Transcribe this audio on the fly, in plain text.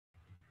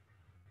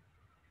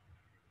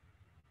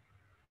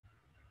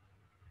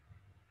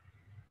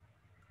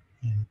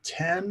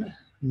10,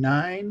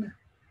 9,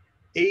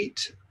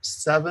 8,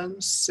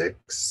 7,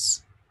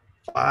 6,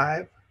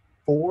 5,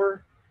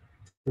 4,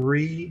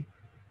 3,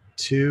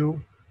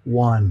 2,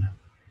 1.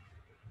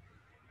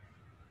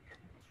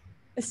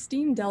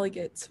 Esteemed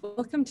delegates,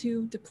 welcome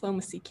to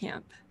Diplomacy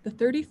Camp, the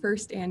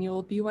 31st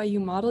annual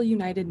BYU Model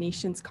United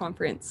Nations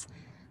Conference.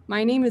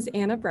 My name is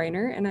Anna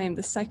Breiner, and I am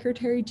the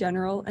Secretary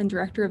General and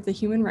Director of the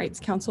Human Rights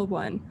Council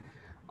 1.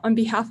 On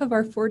behalf of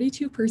our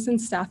 42-person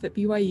staff at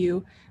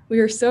BYU, we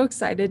are so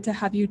excited to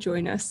have you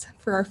join us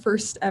for our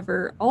first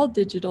ever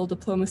all-digital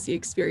diplomacy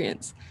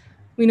experience.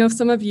 We know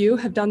some of you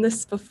have done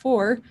this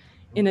before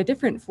in a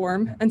different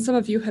form, and some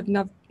of you have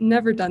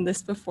never done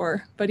this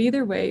before, but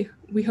either way,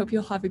 we hope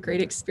you'll have a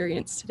great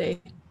experience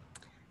today.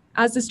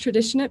 As is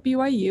tradition at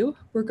BYU,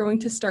 we're going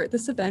to start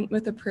this event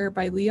with a prayer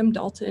by Liam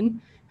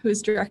Dalton, who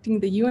is directing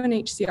the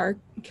UNHCR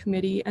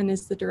committee and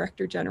is the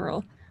Director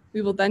General.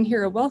 We will then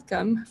hear a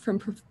welcome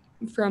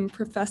from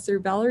Professor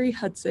Valerie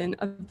Hudson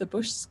of the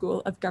Bush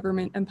School of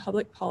Government and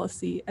Public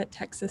Policy at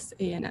Texas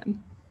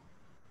A&M.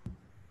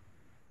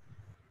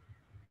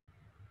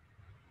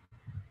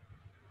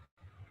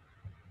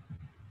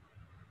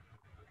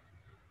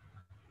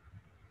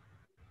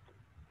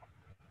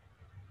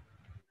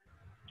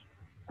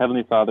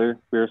 Heavenly Father,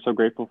 we are so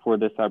grateful for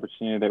this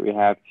opportunity that we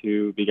have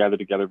to be gathered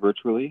together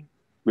virtually.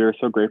 We are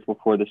so grateful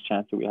for this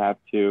chance that we have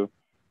to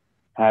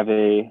have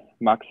a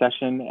mock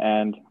session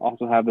and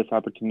also have this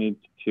opportunity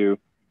to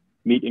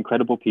meet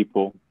incredible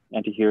people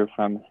and to hear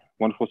from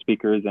wonderful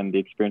speakers and the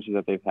experiences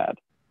that they've had.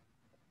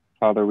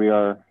 Father, we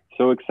are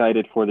so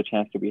excited for the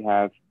chance that we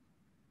have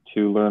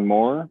to learn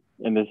more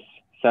in this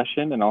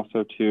session and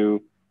also to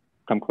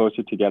come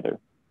closer together.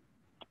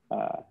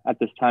 At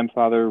this time,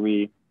 Father,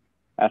 we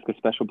ask a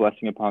special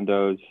blessing upon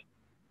those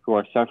who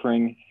are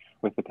suffering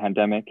with the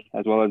pandemic,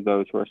 as well as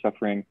those who are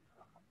suffering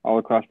all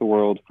across the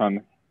world from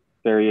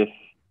various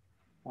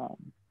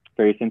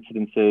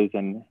incidences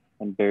and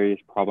various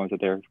problems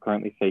that they're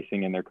currently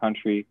facing in their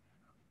country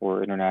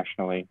or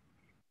internationally.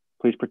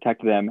 Please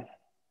protect them,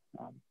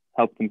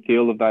 help them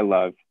feel of thy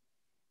love,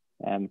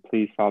 and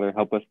please, Father,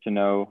 help us to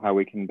know how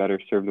we can better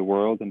serve the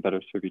world and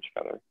better serve each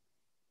other.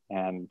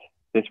 And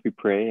this we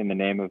pray in the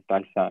name of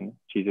thy Son,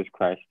 Jesus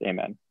Christ.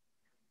 Amen.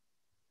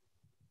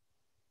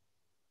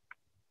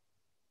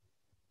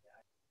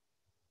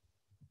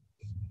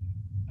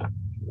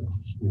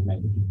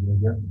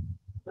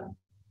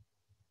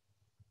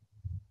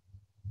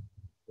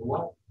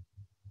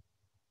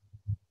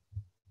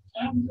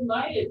 I'm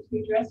delighted to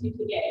address you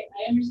today.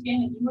 I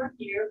understand that you are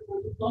here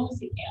for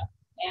Diplomacy Camp,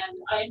 and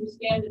I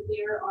understand that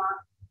there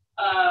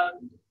are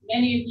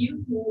many of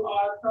you who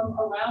are from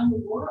around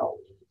the world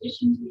in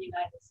addition to the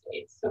United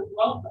States, so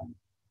welcome.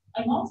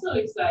 I'm also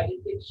excited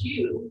that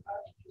you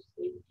are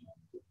interested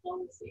in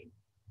diplomacy.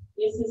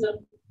 This is a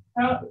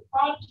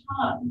proud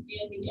time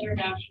in the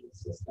international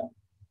system.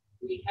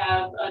 We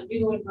have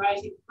new and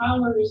rising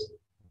powers.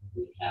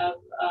 We have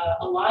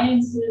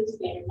alliances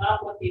that are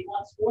not what they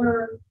once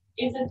were.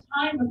 It's a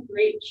time of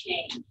great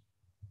change.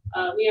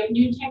 We have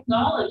new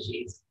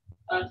technologies,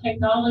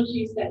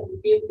 technologies that will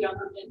give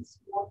governments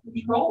more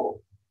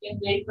control than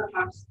they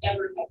perhaps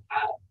ever have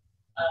had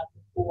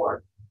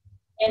before.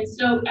 And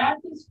so at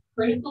this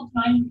critical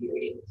time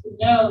period, to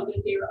know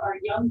that there are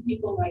young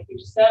people like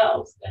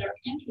yourselves that are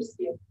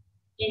interested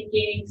in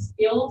gaining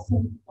skills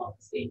in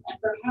diplomacy and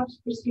perhaps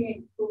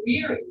pursuing a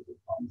career in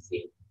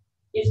diplomacy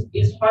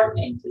is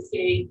heartening, to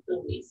say the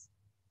least.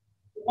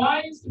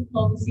 Why is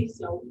diplomacy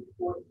so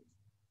important?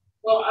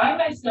 Well, I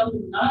myself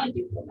am not a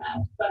diplomat,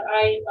 but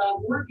I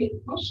work at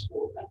Bush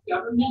School of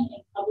Government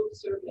and Public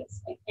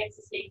Service at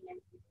Texas A&M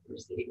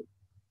University.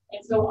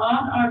 And so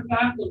on our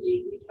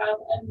faculty, we have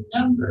a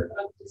number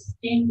of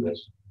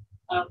distinguished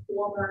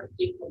former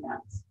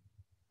diplomats.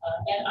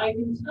 And I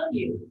can tell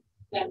you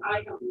that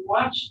I have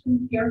watched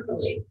them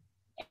carefully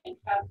and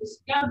have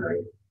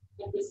discovered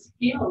that the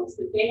skills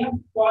that they have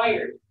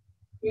acquired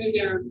through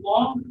their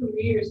long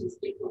careers as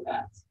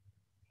diplomats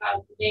have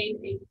made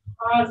a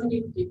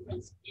positive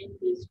difference in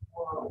this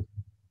world.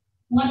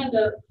 One of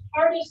the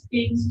hardest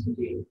things to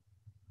do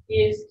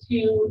is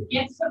to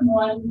get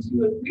someone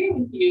to agree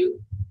with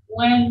you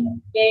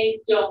when they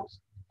don't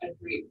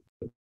agree.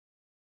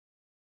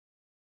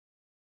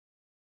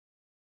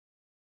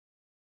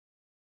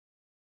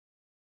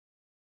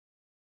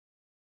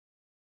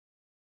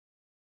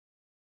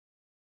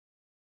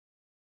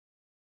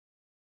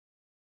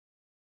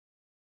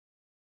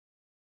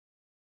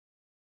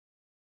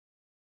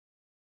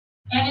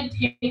 And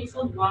it takes a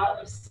lot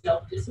of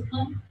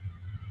self-discipline.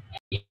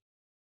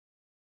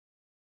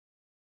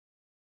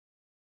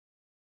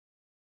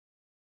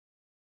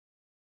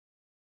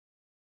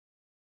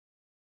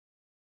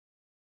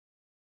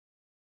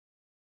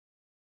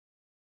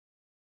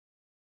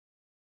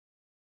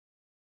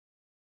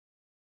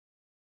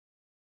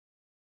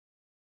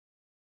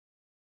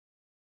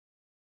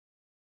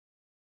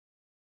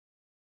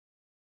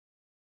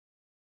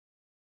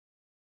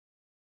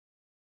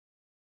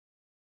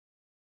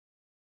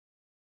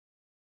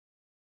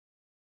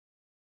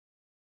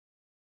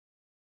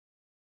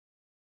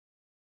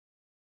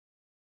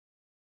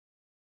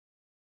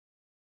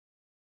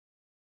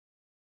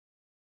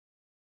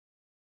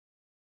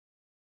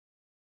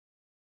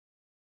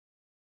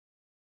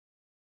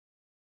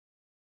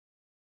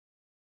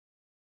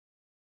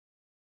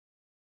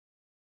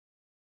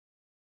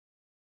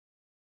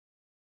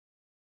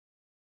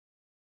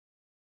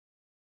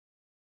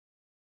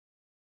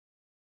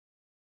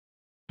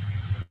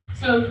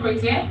 So, for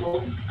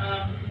example,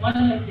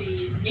 one of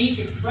the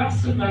major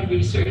thrusts of my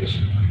research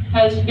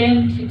has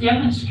been to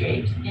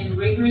demonstrate in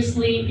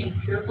rigorously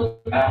empirical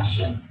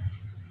fashion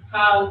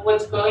how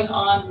what's going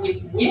on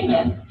with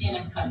women in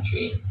a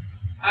country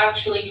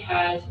actually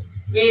has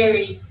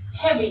very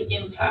heavy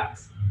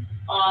impacts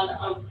on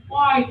a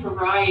wide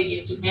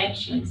variety of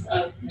dimensions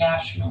of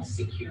national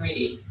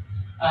security.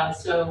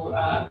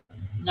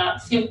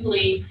 Not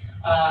simply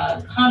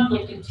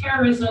conflict and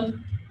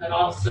terrorism, but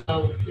also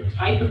the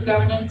type of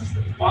governance,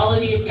 the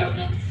quality of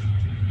governance,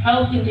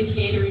 health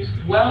indicators,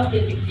 wealth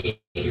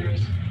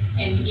indicators,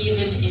 and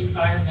even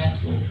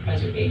environmental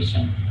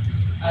preservation.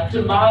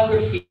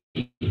 Demography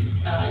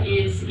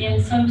is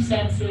in some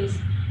senses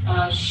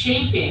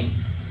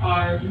shaping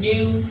our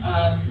new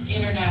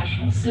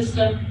international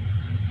system,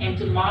 and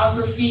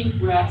demography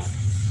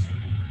rests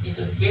in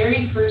the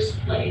very first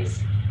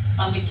place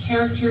on the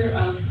character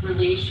of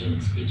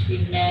relations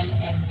between men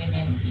and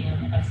women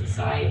in a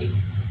society.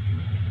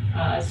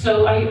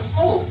 So I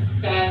hope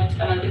that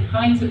the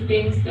kinds of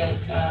things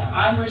that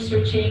I'm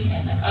researching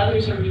and that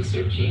others are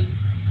researching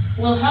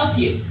will help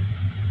you.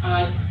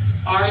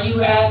 Are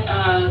you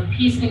at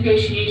peace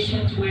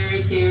negotiations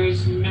where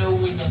there's no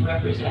women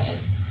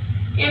represented?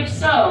 If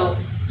so,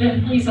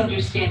 then please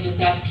understand that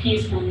that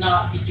peace will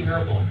not be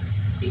durable,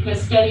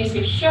 because studies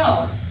have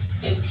shown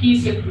that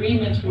peace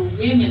agreements where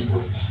women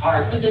were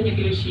part of the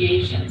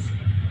negotiations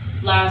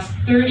last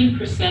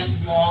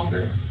 30%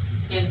 longer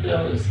than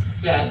those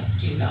that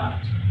do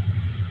not.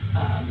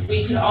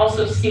 We can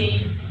also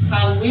see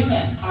how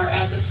women are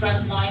at the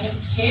front line of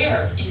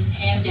care in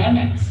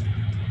pandemics.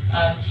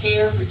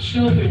 Care for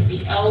children,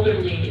 the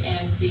elderly,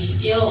 and the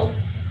ill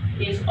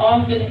is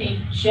often a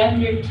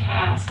gendered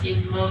task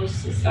in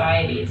most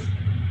societies.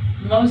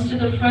 Most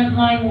of the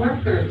frontline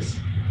workers,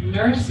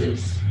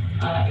 nurses,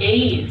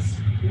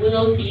 aides,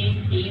 will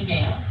be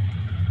female.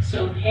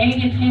 So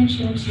paying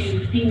attention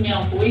to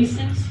female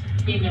voices,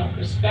 female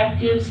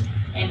perspectives,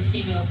 and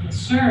female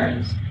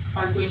concerns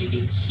are going to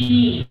be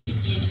key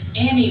in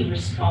any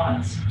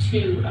response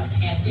to a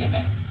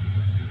pandemic.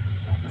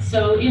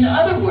 So in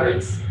other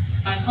words,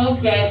 I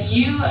hope that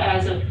you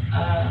as a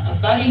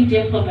budding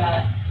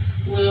diplomat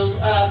will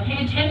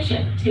pay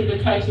attention to the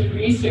types of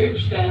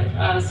research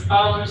that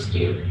scholars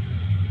do.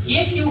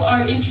 If you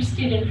are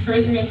interested in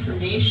further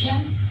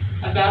information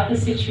about the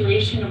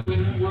situation of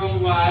women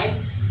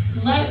worldwide,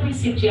 let me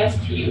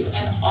suggest to you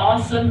an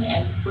awesome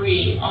and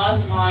free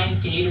online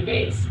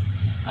database.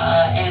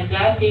 And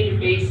that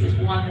database is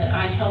one that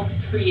I helped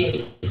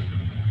create.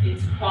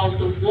 It's called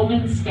the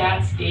Woman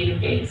Stats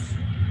Database,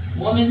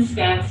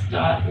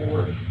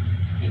 womanstats.org.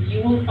 And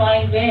you will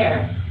find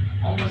there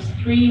almost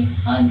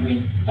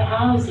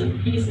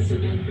 300,000 pieces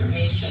of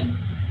information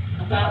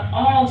about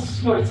all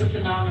sorts of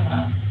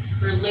phenomena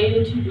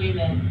related to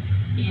women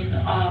in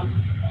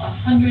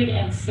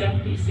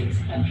 176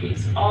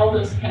 countries, all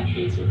those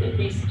countries with at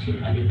least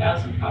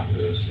 200,000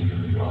 population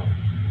in the world.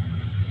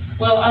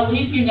 Well, I'll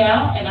leave you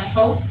now, and I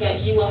hope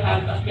that you will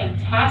have a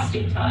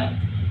fantastic time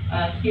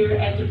here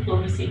at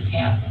Diplomacy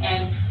Camp.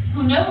 And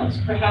who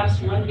knows,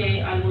 perhaps one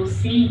day I will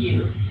see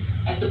you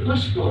at the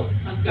Bush School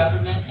of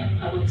Government and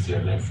Public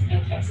Service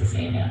at Texas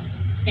A&M.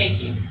 Thank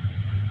you.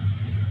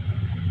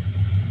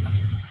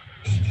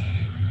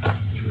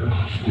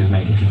 Excuse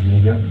me,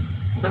 continue to go.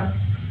 Okay.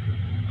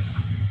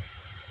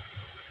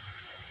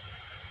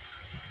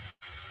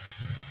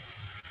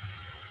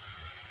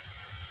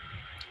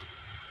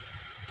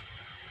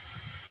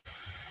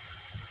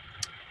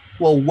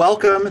 Well,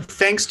 welcome.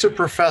 Thanks to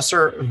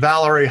Professor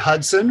Valerie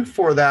Hudson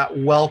for that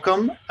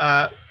welcome.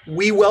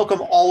 We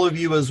welcome all of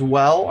you as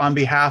well on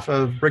behalf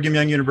of Brigham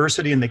Young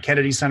University and the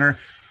Kennedy Center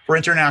for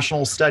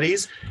International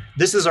Studies.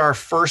 This is our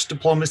first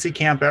diplomacy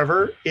camp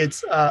ever.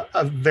 It's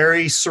a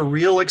very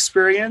surreal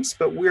experience,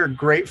 but we're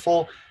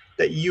grateful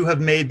that you have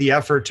made the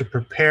effort to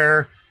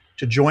prepare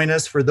to join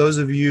us. For those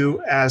of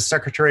you, as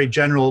Secretary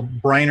General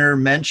Briner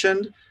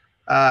mentioned,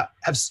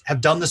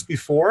 have done this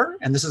before,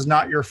 and this is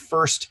not your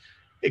first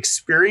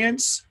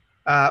experience.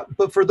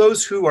 But for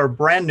those who are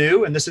brand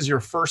new, and this is your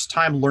first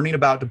time learning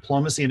about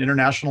diplomacy and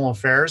international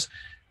affairs,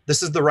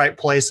 this is the right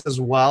place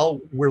as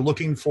well. We're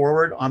looking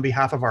forward on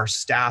behalf of our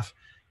staff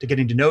to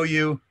getting to know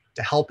you,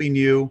 to helping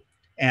you,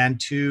 and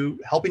to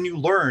helping you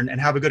learn and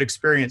have a good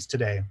experience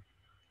today.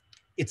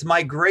 It's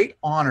my great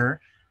honor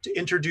to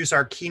introduce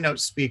our keynote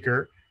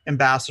speaker,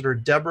 Ambassador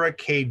Deborah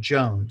K.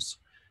 Jones.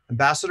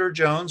 Ambassador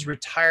Jones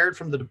retired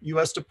from the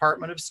U.S.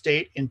 Department of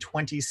State in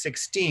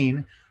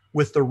 2016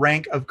 with the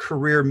rank of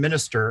Career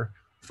Minister,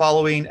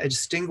 following a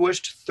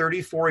distinguished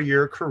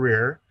 34-year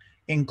career,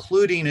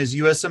 including as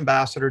U.S.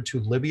 Ambassador to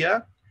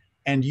Libya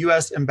and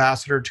U.S.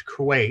 Ambassador to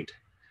Kuwait,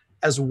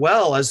 as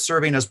well as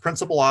serving as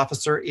Principal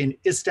Officer in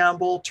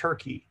Istanbul,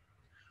 Turkey.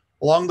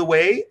 Along the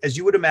way, as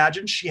you would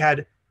imagine, she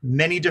had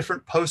many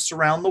different posts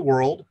around the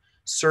world,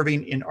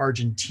 serving in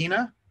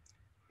Argentina,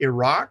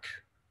 Iraq,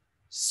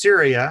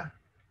 Syria,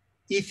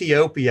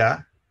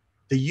 Ethiopia,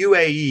 the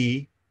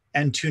UAE,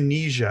 and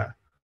Tunisia.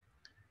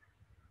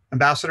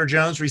 Ambassador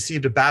Jones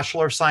received a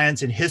Bachelor of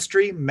Science in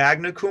History,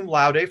 magna cum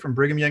laude from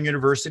Brigham Young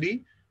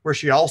University, where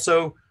she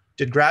also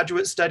did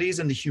graduate studies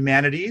in the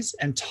humanities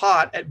and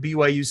taught at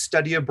BYU's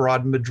Study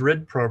Abroad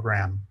Madrid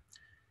program.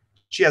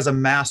 She has a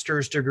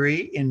master's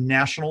degree in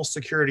National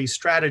Security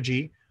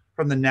Strategy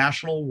from the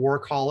National War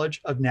College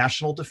of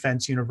National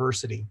Defense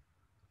University.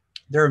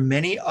 There are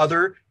many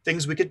other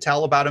things we could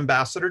tell about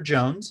Ambassador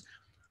Jones.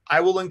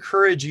 I will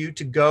encourage you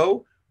to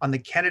go on the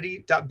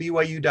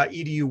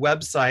kennedy.byu.edu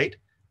website,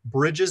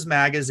 Bridges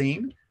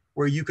Magazine,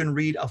 where you can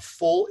read a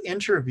full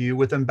interview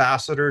with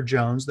Ambassador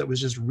Jones that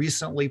was just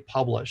recently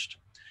published.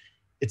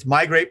 It's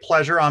my great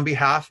pleasure on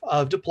behalf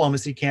of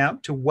Diplomacy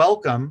Camp to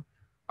welcome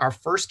our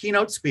first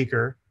keynote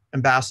speaker,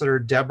 Ambassador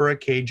Deborah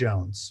K.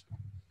 Jones.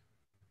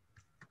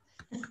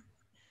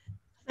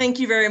 Thank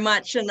you very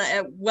much, and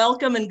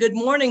welcome and good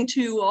morning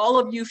to all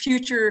of you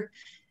future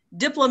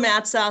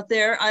diplomats out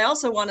there. I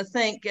also want to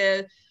thank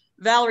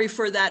Valerie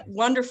for that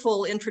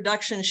wonderful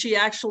introduction. She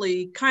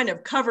actually kind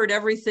of covered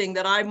everything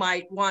that I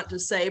might want to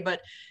say,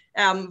 but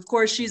of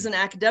course, she's an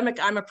academic.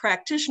 I'm a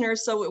practitioner,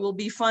 so it will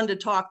be fun to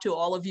talk to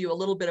all of you a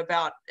little bit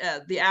about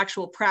the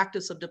actual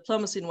practice of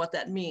diplomacy and what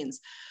that means.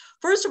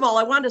 First of all,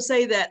 I want to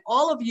say that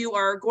all of you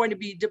are going to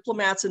be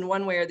diplomats in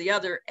one way or the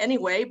other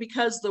anyway,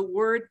 because the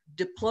word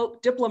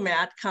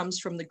diplomat comes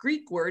from the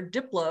Greek word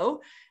diplo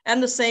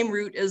and the same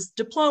root as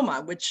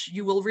diploma, which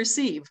you will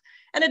receive.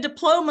 And a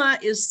diploma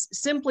is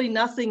simply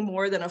nothing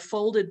more than a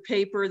folded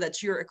paper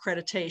that's your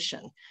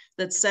accreditation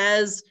that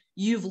says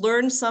you've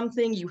learned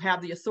something, you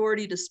have the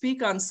authority to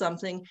speak on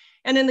something.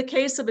 And in the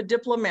case of a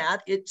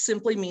diplomat, it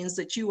simply means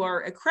that you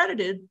are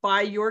accredited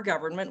by your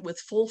government with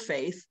full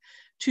faith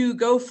to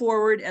go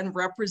forward and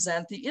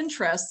represent the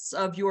interests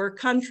of your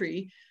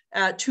country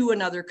to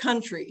another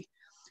country.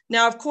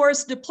 Now, of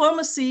course,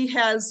 diplomacy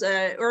has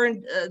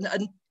earned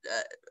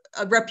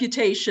a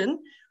reputation,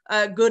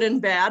 good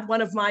and bad.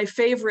 One of my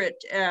favorite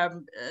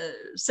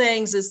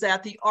sayings is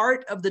that the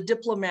art of the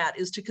diplomat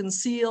is to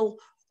conceal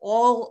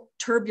all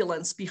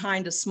turbulence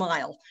behind a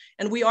smile.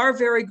 And we are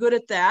very good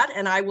at that.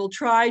 And I will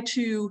try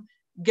to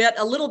get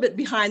a little bit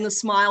behind the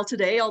smile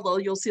today, although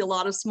you'll see a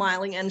lot of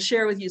smiling, and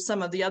share with you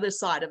some of the other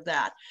side of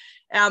that.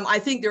 I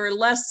think there are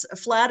less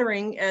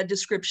flattering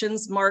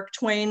descriptions. Mark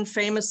Twain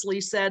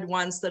famously said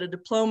once that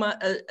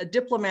a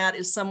diplomat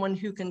is someone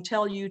who can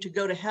tell you to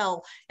go to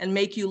hell and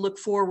make you look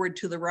forward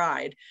to the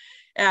ride.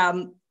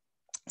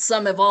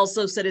 Some have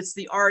also said it's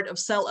the art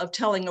of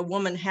telling a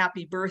woman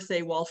happy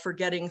birthday while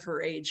forgetting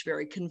her age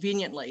very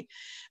conveniently.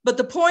 But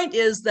the point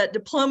is that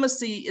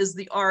diplomacy is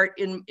the art,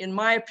 in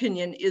my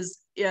opinion, is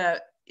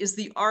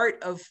the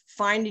art of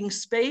finding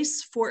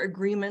space for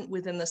agreement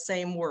within the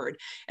same word.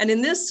 And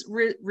in this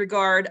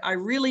regard, I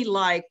really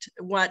liked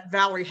what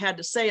Valerie had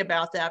to say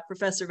about that,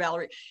 Professor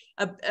Valerie,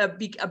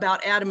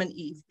 about Adam and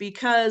Eve,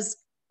 because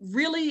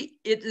really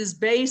it is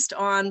based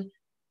on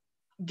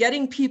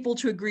getting people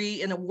to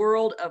agree in a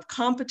world of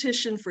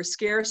competition for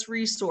scarce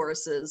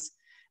resources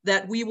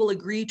that we will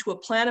agree to a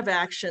plan of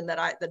action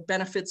that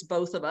benefits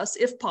both of us,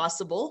 if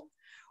possible,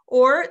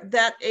 or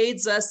that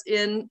aids us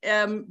in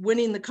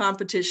winning the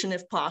competition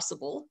if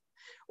possible,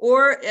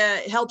 or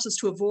helps us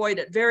to avoid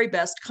at very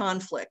best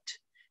conflict,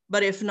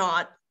 but if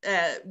not,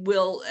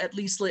 will at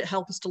least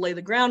help us to lay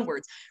the ground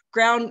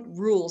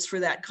rules for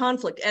that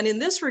conflict. And in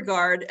this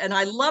regard, and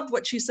I loved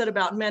what she said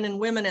about men and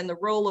women and the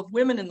role of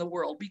women in the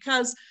world,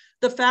 because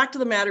the fact of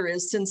the matter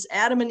is, since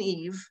Adam and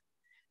Eve,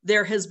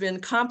 there has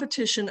been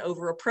competition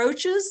over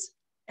approaches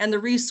and the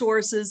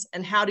resources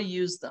and how to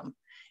use them.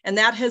 And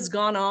that has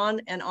gone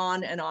on and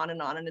on and on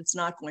and on, and it's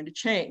not going to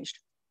change.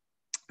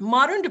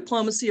 Modern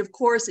diplomacy, of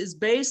course, is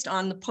based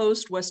on the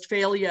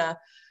post-Westphalia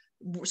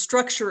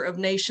structure of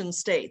nation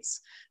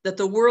states, that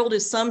the world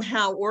is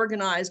somehow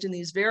organized in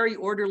these very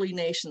orderly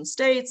nation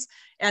states,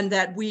 and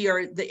that we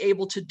are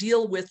able to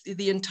deal with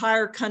the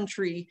entire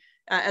country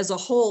as a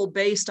whole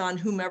based on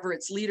whomever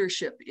its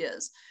leadership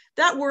is.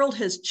 That world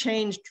has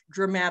changed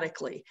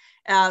dramatically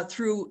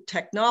through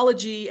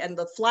technology and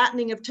the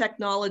flattening of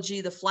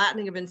technology, the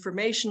flattening of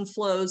information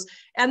flows,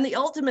 and the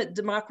ultimate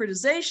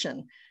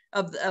democratization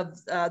of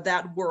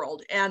that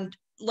world. And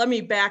let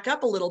me back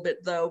up a little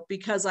bit, though,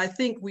 because I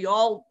think we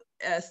all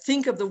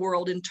think of the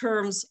world in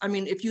terms, I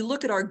mean, if you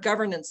look at our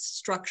governance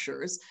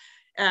structures,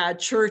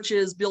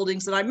 churches,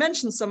 buildings, and I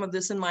mentioned some of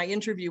this in my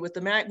interview with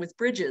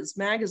Bridges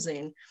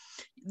Magazine,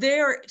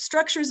 they're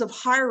structures of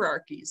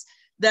hierarchies,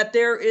 that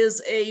there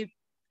is a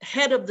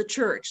head of the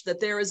church, that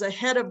there is a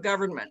head of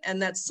government,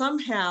 and that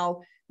somehow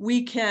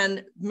we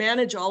can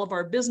manage all of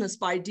our business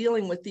by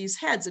dealing with these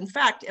heads. In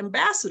fact,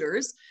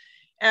 ambassadors,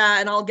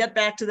 and I'll get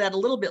back to that a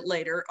little bit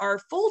later, our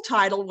full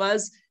title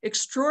was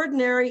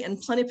Extraordinary and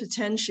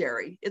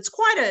Plenipotentiary. It's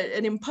quite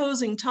an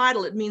imposing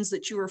title. It means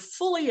that you are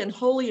fully and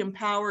wholly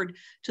empowered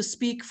to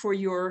speak for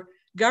your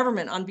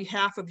government on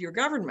behalf of your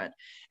government.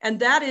 And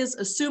that is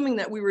assuming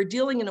that we were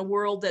dealing in a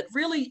world that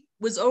really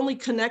was only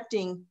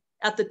connecting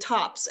at the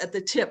tops, at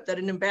the tip, that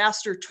an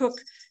ambassador took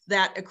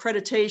that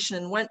accreditation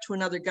and went to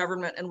another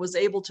government and was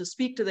able to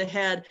speak to the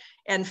head,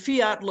 and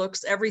fiat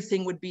looks,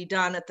 everything would be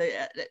done at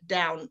the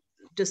down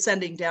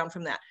descending down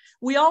from that.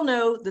 We all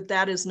know that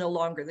that is no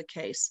longer the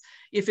case,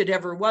 if it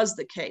ever was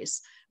the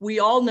case. We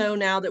all know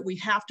now that we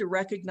have to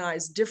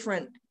recognize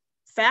different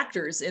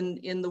factors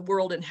in the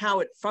world and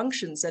how it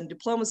functions, and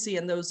diplomacy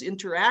and those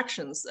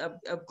interactions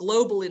of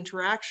global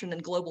interaction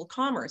and global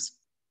commerce.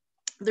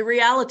 The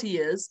reality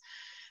is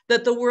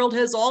that the world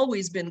has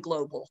always been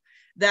global.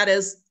 That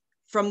is,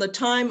 from the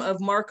time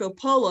of Marco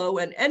Polo,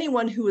 and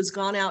anyone who has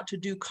gone out to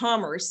do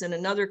commerce in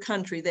another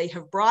country, they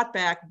have brought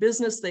back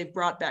business, they've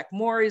brought back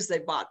mores,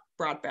 they've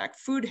brought back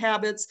food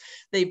habits,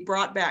 they've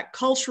brought back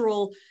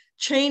cultural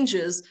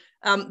changes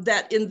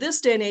that in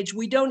this day and age,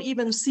 we don't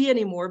even see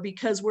anymore,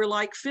 because we're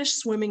like fish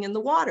swimming in the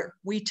water.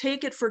 We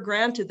take it for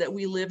granted that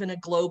we live in a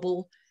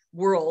global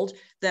world,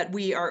 that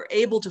we are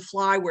able to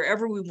fly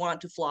wherever we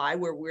want to fly,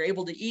 where we're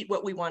able to eat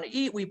what we want to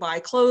eat. We buy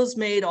clothes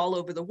made all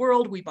over the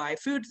world. We buy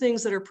food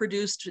things that are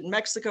produced in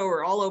Mexico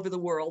or all over the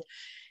world.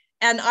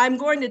 And I'm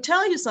going to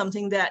tell you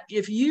something, that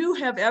if you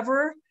have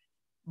ever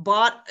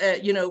bought,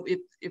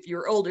 if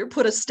you're older,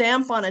 put a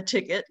stamp on a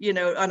ticket,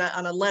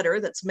 on a letter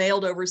that's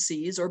mailed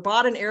overseas, or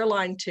bought an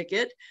airline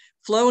ticket,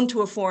 flown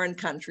to a foreign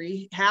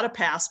country, had a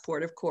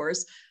passport, of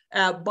course,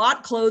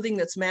 bought clothing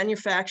that's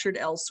manufactured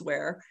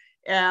elsewhere,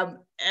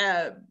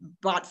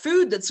 bought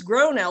food that's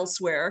grown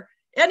elsewhere,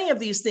 any of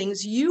these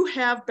things, you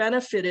have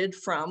benefited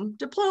from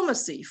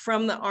diplomacy,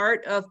 from the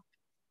art of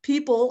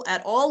people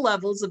at all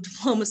levels of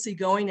diplomacy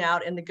going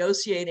out and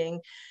negotiating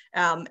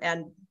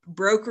and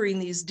brokering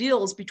these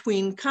deals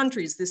between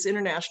countries, this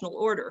international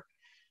order.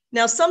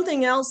 Now,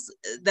 something else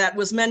that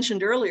was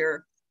mentioned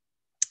earlier,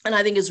 and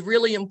I think is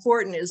really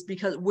important, is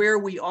because where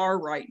we are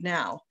right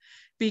now,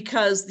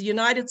 because the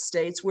United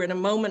States, we're in a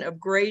moment of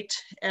great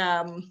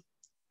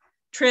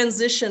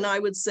transition, I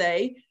would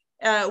say,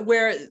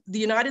 where the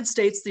United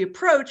States, the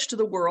approach to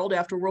the world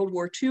after World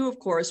War II, of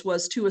course,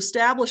 was to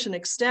establish and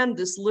extend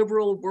this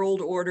liberal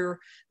world order,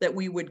 that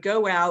we would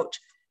go out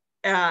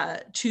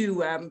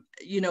to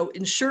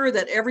ensure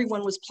that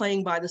everyone was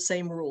playing by the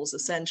same rules,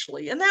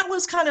 essentially. And that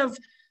was kind of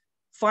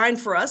fine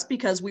for us,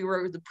 because we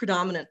were the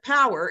predominant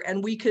power,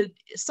 and we could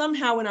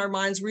somehow in our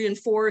minds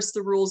reinforce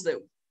the rules that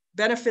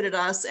benefited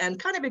us and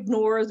kind of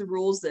ignore the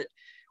rules that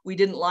we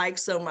didn't like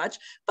so much.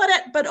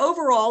 But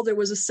overall, there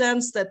was a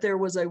sense that there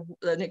was an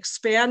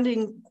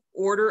expanding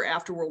order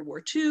after World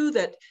War II,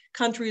 that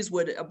countries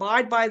would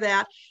abide by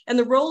that. And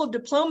the role of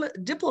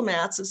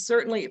diplomats is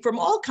certainly, from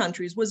all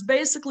countries, was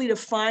basically to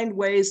find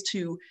ways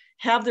to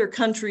have their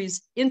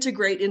countries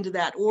integrate into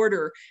that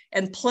order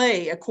and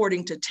play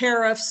according to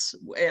tariffs,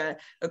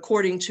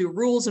 according to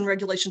rules and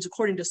regulations,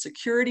 according to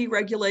security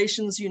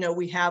regulations.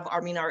 We have,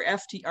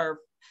 our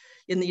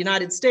in the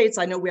United States,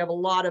 I know we have a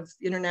lot of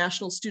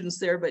international students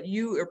there, but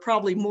you are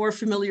probably more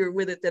familiar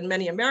with it than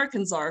many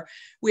Americans are.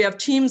 We have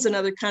teams in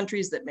other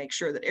countries that make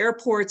sure that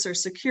airports are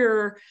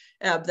secure,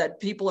 that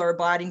people are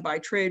abiding by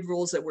trade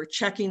rules, that we're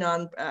checking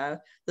on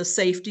the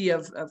safety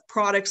of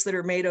products that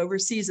are made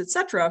overseas, et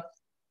cetera.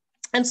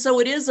 And so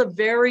it is a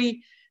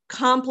very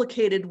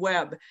complicated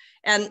web.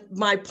 And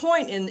my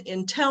point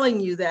in telling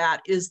you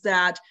that is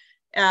that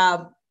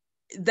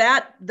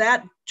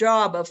that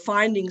job of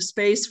finding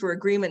space for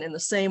agreement in the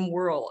same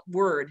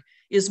word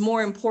is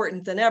more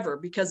important than ever,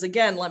 because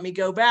again, let me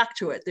go back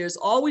to it. There's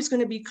always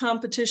going to be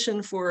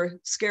competition for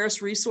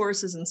scarce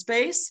resources and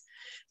space.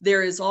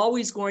 There is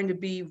always going to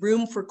be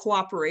room for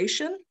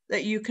cooperation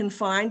that you can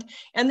find.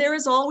 And there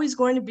is always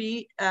going to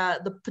be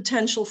the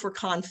potential for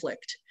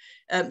conflict.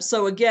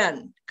 So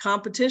again,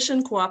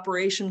 competition,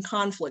 cooperation,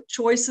 conflict,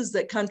 choices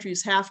that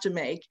countries have to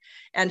make,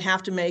 and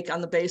have to make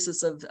on the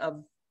basis of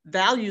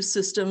value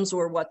systems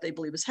or what they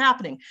believe is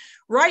happening.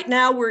 Right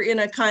now, we're in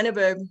a kind of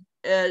a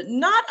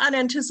not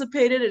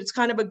unanticipated, it's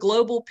kind of a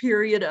global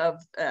period of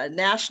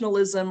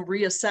nationalism,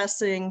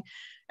 reassessing,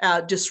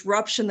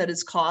 disruption that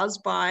is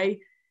caused by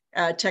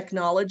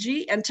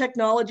technology. And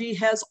technology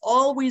has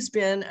always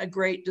been a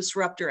great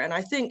disruptor. And I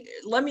think,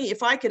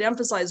 if I could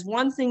emphasize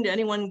one thing to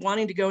anyone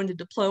wanting to go into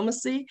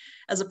diplomacy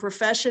as a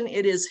profession,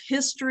 it is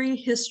history,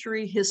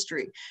 history,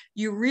 history.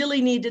 You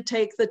really need to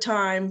take the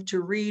time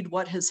to read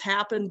what has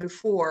happened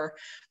before,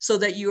 so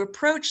that you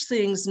approach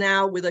things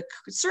now with a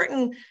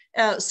certain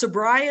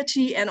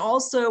sobriety and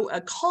also a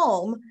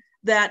calm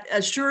that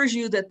assures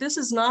you that this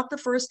is not the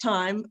first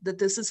time that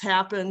this has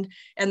happened,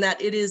 and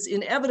that it is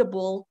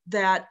inevitable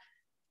that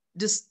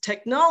this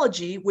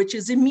technology, which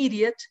is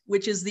immediate,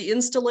 which is the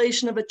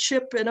installation of a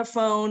chip in a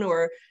phone,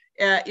 or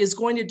is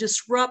going to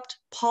disrupt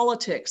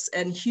politics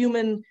and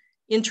human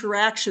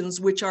interactions,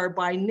 which are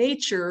by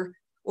nature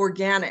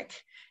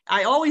organic.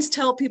 I always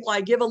tell people, I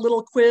give a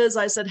little quiz.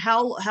 I said,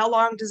 how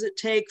long does it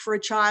take for a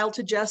child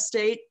to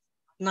gestate?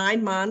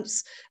 9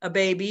 months, a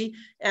baby.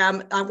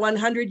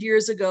 100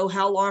 years ago,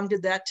 how long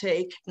did that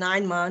take?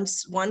 9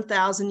 months.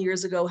 1,000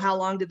 years ago, how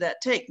long did that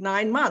take?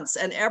 9 months.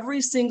 And every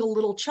single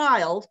little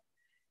child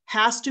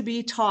has to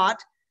be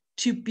taught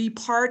to be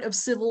part of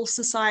civil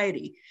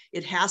society.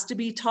 It has to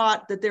be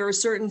taught that there are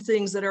certain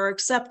things that are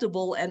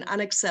acceptable and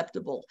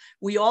unacceptable.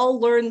 We all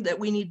learn that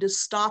we need to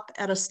stop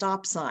at a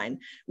stop sign.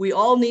 We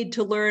all need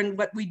to learn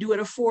what we do at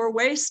a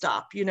four-way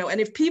stop, you know,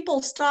 and if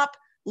people stop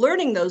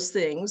learning those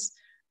things,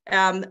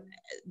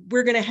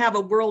 we're going to have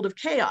a world of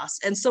chaos.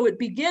 And so it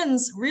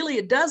begins, really,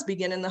 it does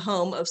begin in the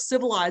home of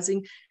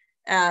civilizing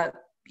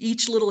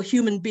each little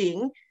human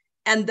being.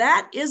 And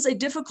that is a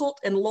difficult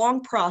and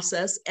long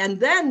process. And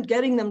then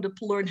getting them to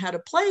learn how to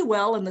play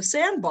well in the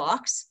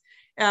sandbox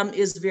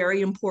is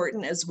very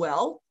important as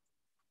well.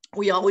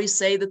 We always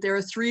say that there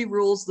are three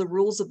rules. The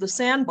rules of the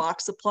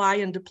sandbox apply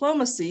in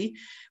diplomacy,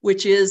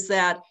 which is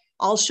that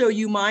I'll show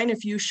you mine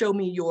if you show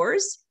me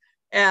yours.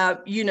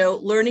 You know,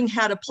 learning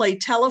how to play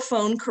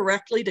telephone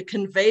correctly to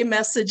convey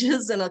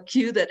messages in a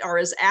cue that are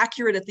as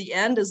accurate at the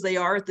end as they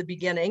are at the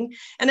beginning.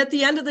 And at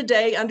the end of the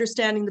day,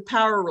 understanding the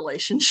power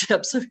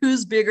relationships of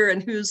who's bigger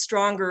and who's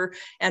stronger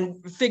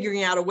and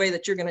figuring out a way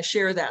that you're going to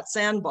share that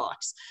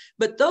sandbox.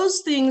 But those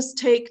things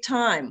take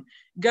time.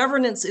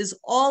 Governance is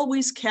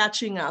always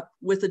catching up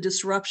with the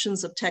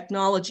disruptions of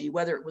technology,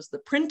 whether it was the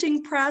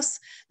printing press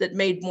that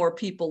made more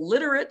people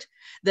literate,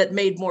 that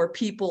made more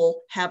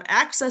people have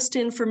access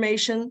to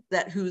information,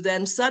 that who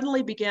then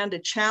suddenly began to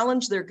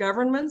challenge their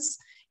governments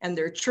and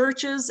their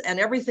churches and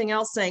everything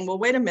else, saying, well,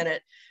 wait a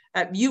minute,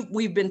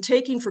 we've been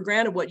taking for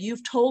granted what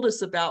you've told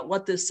us about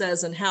what this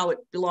says and how it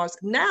belongs.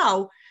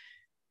 Now,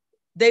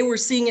 they were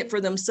seeing it for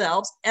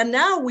themselves. And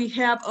now we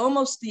have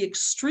almost the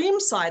extreme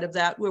side of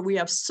that, where we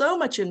have so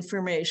much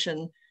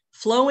information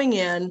flowing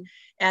in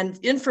and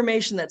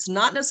information that's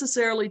not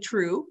necessarily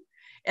true,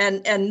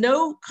 and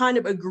no kind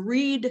of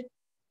agreed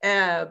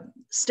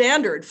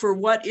standard for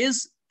what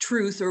is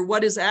truth or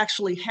what is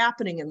actually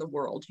happening in the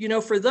world. You know,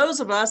 for those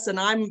of us, and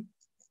I'm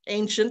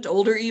ancient,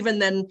 older even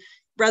than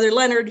Brother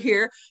Leonard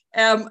here,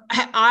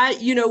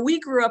 we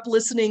grew up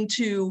listening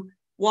to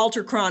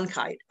Walter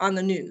Cronkite on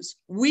the news.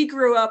 We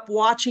grew up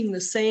watching the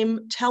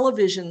same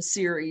television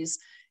series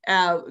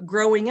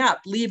growing up,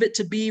 Leave It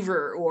to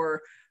Beaver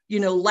or, you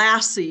know,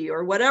 Lassie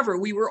or whatever.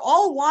 We were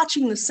all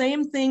watching the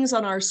same things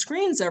on our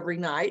screens every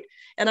night.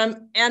 And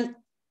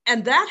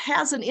that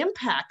has an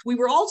impact. We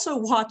were also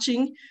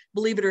watching,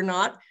 believe it or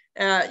not,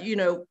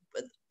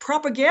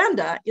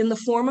 propaganda in the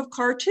form of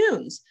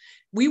cartoons.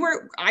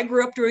 I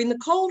grew up during the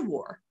Cold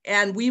War,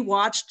 and we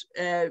watched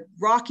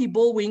Rocky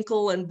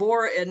Bullwinkle and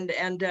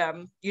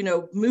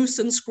Moose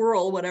and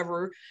Squirrel,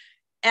 whatever.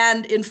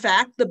 And in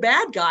fact, the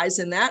bad guys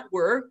in that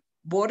were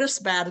Boris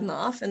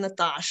Badenov and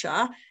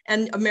Natasha,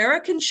 and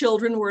American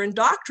children were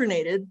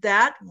indoctrinated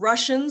that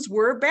Russians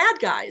were bad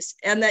guys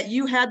and that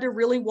you had to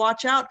really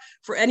watch out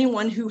for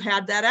anyone who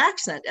had that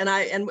accent.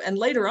 And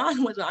later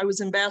on, when I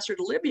was ambassador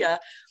to Libya,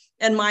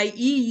 and my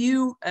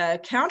EU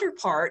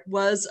counterpart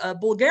was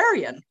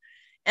Bulgarian.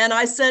 And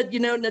I said, you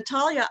know,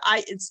 Natalia,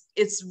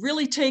 it's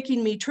really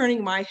taking me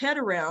turning my head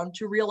around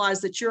to realize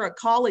that you're a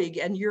colleague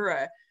and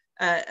you're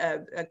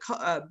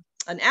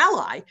an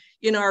ally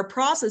in our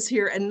process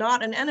here and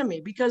not an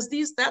enemy, because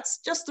that's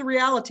just the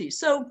reality.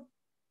 So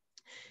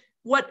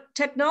what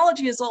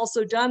technology has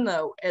also done,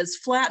 though, is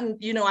flattened,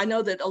 you know, I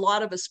know that a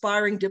lot of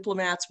aspiring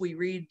diplomats,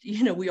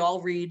 we all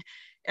read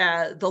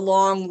the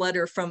long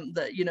letter from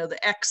the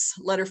X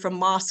letter from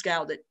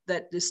Moscow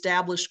that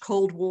established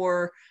Cold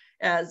War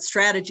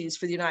strategies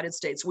for the United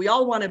States. We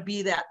all want to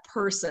be that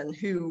person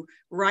who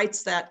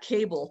writes that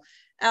cable.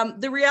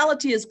 The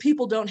reality is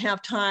people don't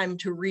have time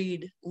to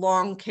read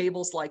long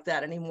cables like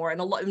that anymore.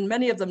 And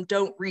many of them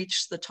don't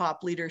reach the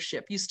top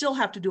leadership. You still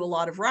have to do a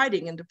lot of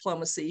writing in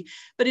diplomacy,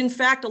 but in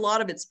fact, a lot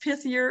of it's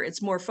pithier.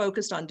 It's more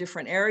focused on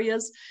different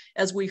areas.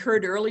 As we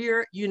heard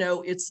earlier, you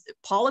know, it's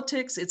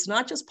politics. It's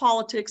not just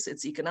politics,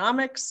 it's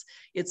economics,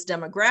 it's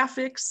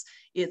demographics,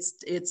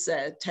 it's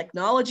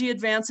technology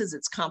advances,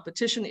 it's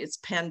competition, it's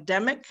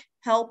pandemic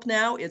help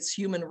now, it's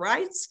human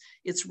rights,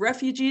 it's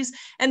refugees,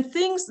 and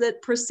things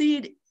that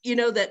proceed, you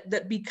know,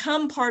 that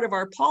become part of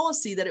our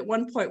policy that at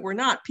one point were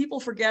not. People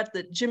forget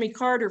that Jimmy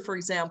Carter, for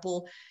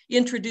example,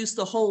 introduced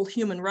the whole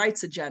human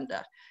rights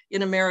agenda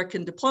in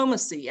American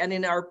diplomacy and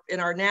in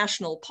our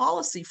national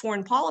policy,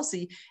 foreign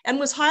policy, and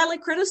was highly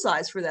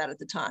criticized for that at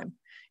the time,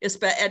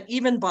 and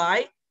even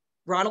by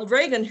Ronald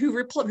Reagan,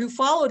 who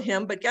followed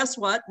him. But guess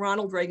what?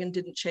 Ronald Reagan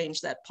didn't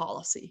change that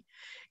policy.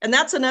 And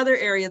that's another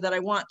area that I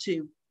want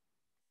to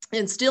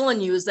instill in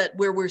you, is that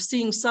where we're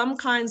seeing some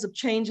kinds of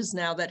changes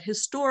now that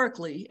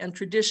historically and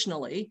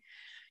traditionally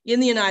in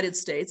the United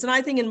States, and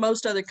I think in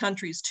most other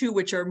countries too,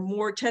 which are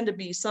tend to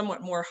be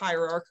somewhat more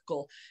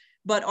hierarchical,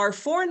 but our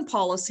foreign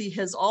policy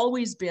has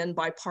always been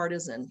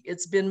bipartisan.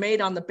 It's been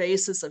made on the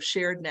basis of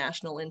shared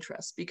national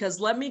interests. Because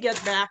let me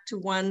get back to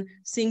one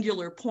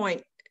singular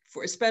point,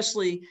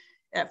 especially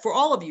for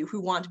all of you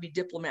who want to be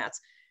diplomats.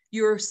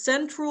 Your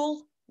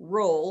central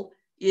role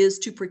is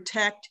to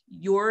protect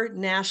your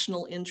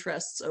national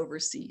interests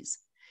overseas.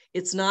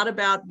 It's not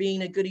about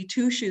being a goody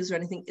two-shoes or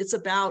anything. It's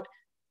about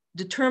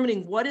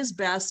determining what is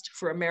best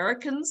for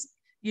Americans,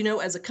 you know,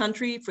 as a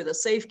country, for the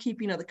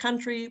safekeeping of the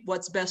country,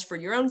 what's best for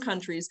your own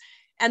countries.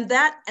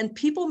 And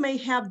people may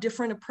have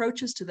different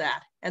approaches to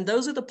that. And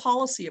those are the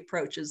policy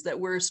approaches that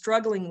we're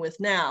struggling with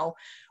now.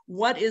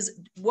 What is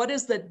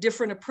the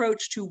different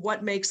approach to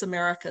what makes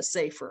America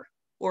safer,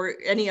 or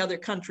any other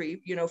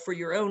country, for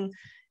your own,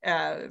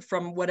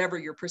 from whatever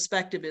your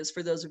perspective is,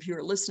 for those of you who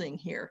are listening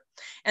here.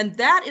 And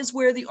that is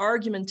where the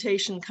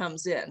argumentation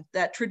comes in,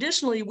 that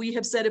traditionally we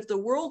have said, if the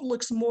world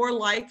looks more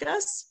like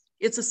us,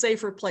 it's a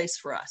safer place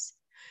for us.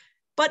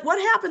 But what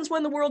happens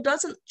when the world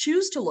doesn't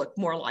choose to look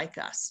more like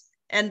us?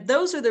 And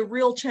those are the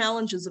real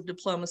challenges of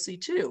diplomacy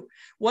too.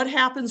 What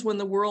happens when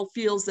the world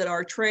feels that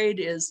our trade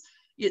is,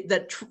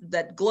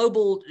 that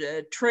global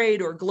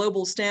trade or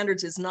global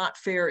standards is not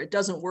fair, it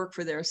doesn't work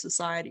for their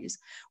societies?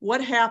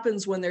 What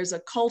happens when there's a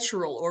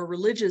cultural or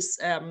religious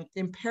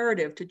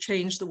imperative to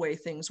change the way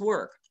things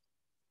work?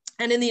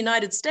 And in the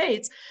United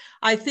States,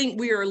 I think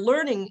we are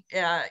learning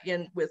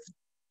with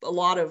a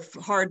lot of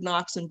hard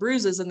knocks and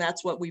bruises, and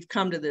that's what we've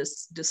come to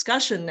this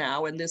discussion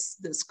now, and this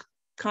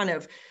kind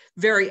of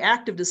very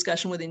active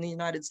discussion within the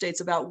United States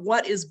about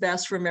what is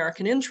best for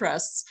American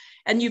interests.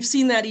 And you've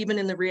seen that even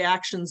in the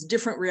reactions,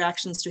 different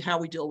reactions to how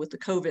we deal with the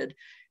COVID,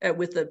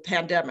 with the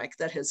pandemic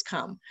that has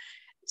come.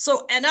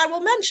 So, and I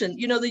will mention,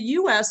 the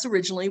US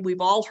originally,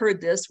 we've all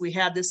heard this, we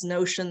had this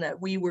notion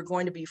that we were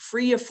going to be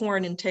free of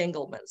foreign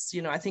entanglements.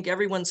 I think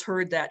everyone's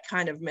heard that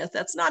kind of myth.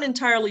 That's not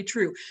entirely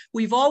true.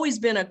 We've always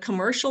been a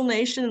commercial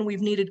nation, and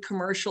we've needed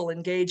commercial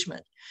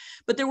engagement.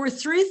 But there were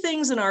three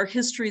things in our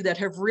history that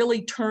have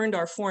really turned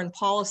our foreign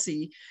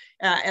policy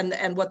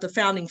and what the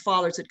founding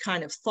fathers had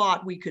kind of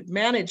thought we could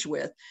manage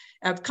with,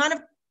 have kind of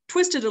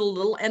twisted it a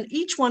little, and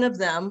each one of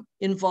them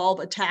involve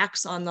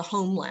attacks on the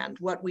homeland,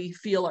 what we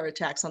feel are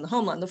attacks on the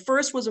homeland. The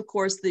first was, of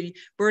course, the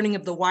burning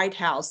of the White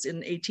House in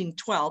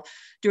 1812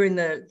 during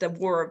that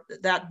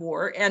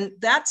war. And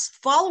that's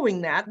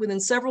following that, within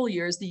several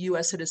years, the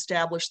US had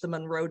established the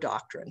Monroe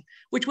Doctrine,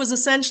 which was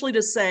essentially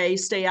to say,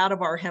 stay out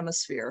of our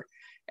hemisphere,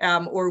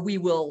 or we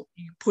will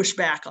push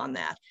back on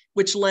that,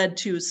 which led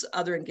to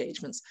other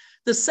engagements.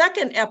 The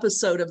second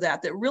episode of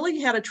that really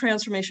had a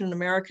transformation in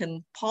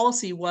American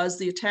policy was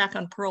the attack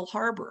on Pearl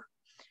Harbor,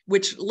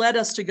 which led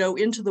us to go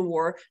into the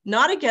war,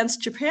 not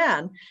against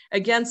Japan,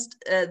 against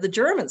the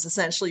Germans,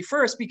 essentially,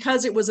 first,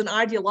 because it was an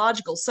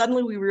ideological.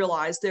 Suddenly we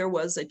realized there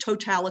was a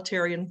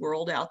totalitarian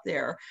world out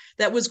there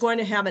that was going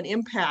to have an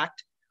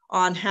impact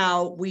on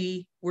how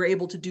we were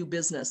able to do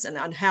business and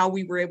on how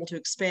we were able to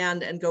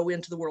expand and go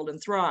into the world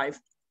and thrive.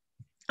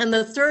 And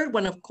the third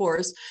one, of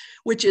course,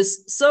 which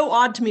is so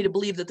odd to me to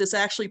believe that this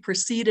actually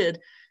preceded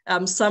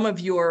some of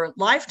your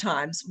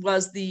lifetimes,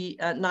 was the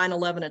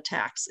 9/11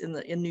 attacks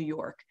in New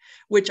York,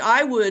 which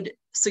I would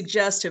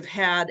suggest have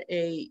had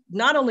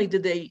not only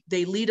did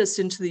they lead us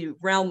into the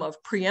realm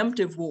of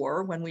preemptive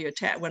war when we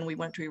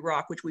went to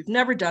Iraq, which we've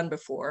never done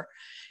before,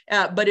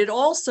 but it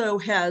also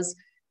has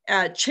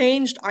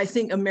changed, I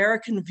think,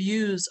 American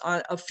views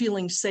of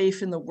feeling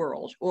safe in the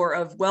world, or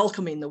of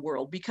welcoming the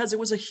world, because it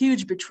was a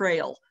huge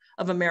betrayal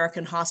of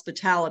American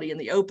hospitality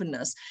and the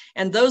openness.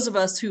 And those of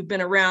us who've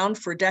been around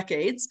for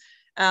decades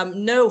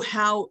know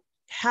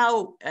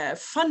how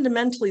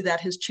fundamentally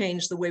that has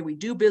changed the way we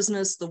do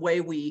business, the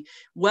way we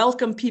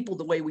welcome people,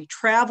 the way we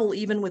travel,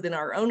 even within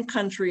our own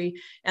country,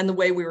 and the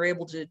way we were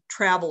able to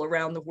travel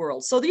around the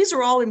world. So these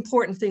are all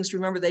important things to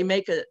remember. They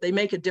make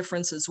a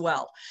difference as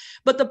well.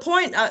 But the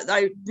point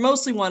I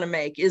mostly want to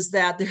make is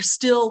that there's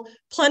still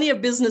plenty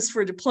of business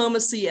for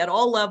diplomacy at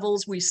all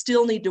levels. We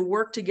still need to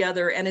work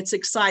together, and it's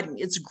exciting.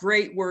 It's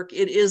great work.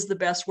 It is the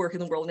best work in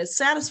the world, and it's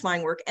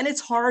satisfying work, and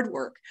it's hard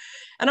work.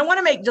 And I want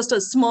to make just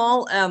a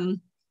small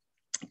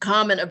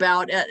comment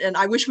about, and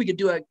I wish we could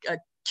do a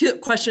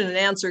question and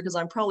answer, because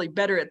I'm probably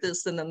better at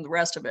this than the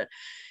rest of it.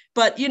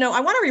 But I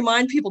want to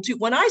remind people too,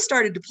 when I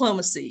started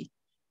diplomacy,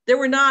 there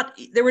were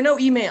no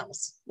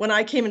emails when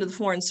I came into the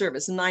Foreign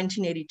Service in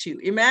 1982.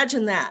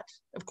 Imagine that.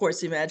 Of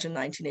course, imagine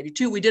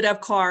 1982. We did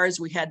have cars,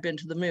 we had been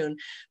to the moon,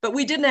 but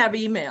we didn't have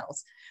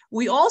emails.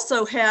 We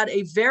also had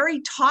a very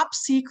top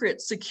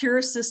secret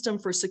secure system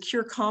for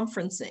secure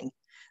conferencing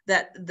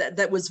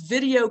that was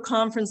video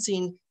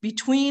conferencing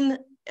between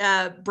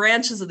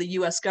branches of the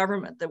US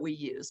government that we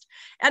used.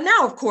 And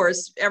now, of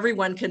course,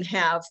 everyone can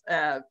have,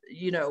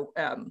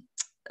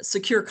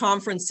 secure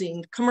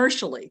conferencing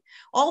commercially.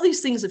 All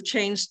these things have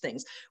changed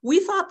things. We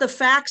thought the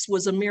fax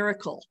was a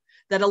miracle,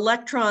 that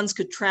electrons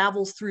could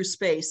travel through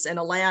space and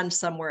land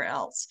somewhere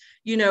else.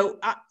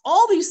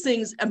 All these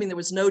things, there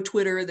was no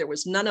Twitter, there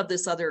was none of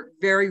this other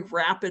very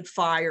rapid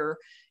fire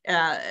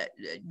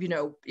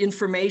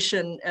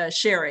information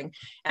sharing.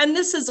 And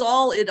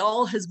it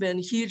all has been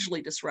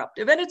hugely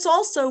disruptive. And it's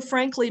also,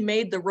 frankly,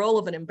 made the role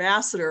of an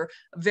ambassador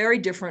a very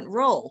different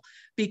role,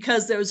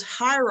 because those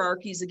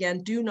hierarchies,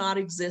 again, do not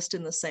exist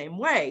in the same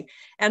way.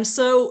 And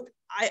so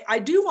I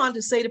do want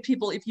to say to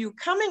people, if you're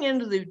coming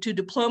into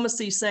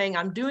diplomacy saying,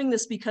 I'm doing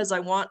this because I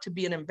want to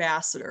be an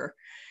ambassador,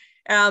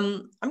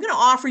 I'm going to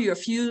offer you a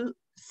few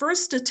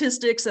first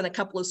statistics and a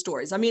couple of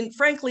stories.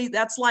 Frankly,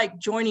 that's like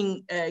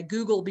joining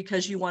Google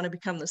because you want to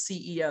become the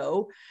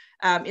CEO.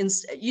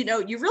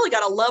 You really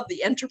got to love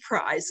the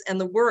enterprise and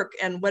the work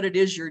and what it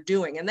is you're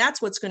doing. And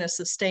that's what's going to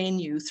sustain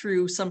you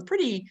through some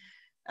pretty,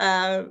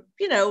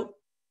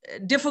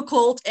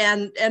 difficult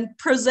and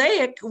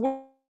prosaic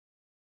work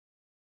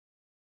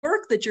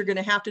that you're going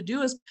to have to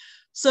do.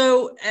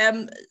 So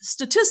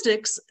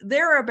statistics,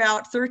 there are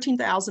about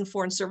 13,000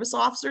 Foreign Service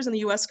officers in the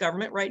US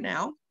government right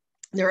now.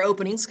 There are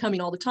openings coming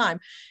all the time.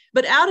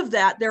 But out of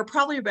that, there are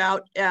probably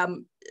about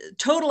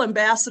total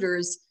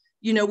ambassadors.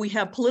 We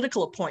have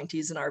political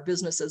appointees in our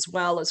business as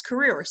well as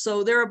career.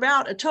 So there are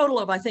about a total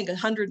of, I think,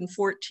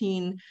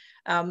 114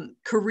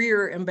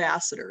 career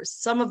ambassadors,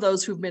 some of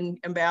those who've been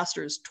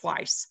ambassadors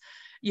twice.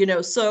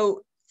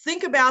 So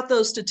think about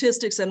those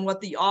statistics and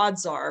what the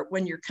odds are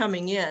when you're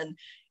coming in,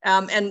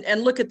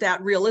 and look at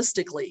that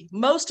realistically.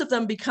 Most of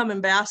them become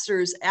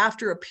ambassadors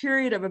after a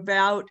period of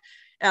about,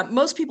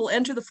 most people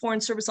enter the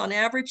Foreign Service on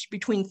average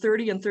between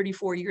 30 and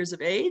 34 years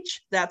of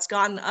age. That's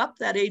gone up,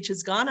 that age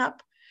has gone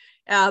up.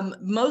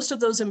 Most of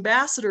those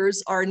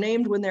ambassadors are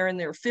named when they're in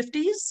their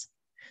 50s.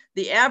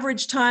 The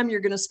average time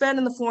you're going to spend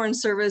in the Foreign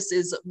Service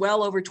is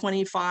well over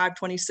 25,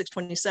 26,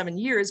 27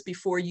 years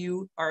before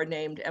you are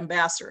named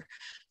ambassador.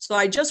 So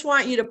I just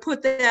want you to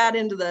put that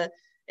into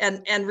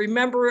and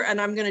remember,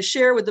 and I'm going to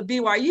share with the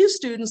BYU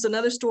students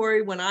another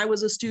story. When I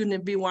was a student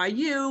at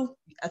BYU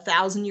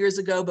 1,000 years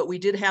ago, but we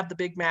did have the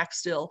Big Mac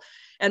still.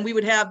 And we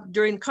would have,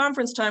 during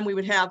conference time, we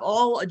would have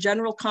a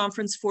general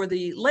conference for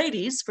the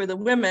ladies, for the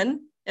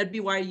women at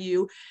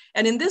BYU.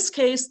 And in this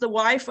case, the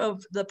wife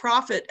of the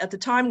prophet at the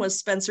time was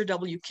Spencer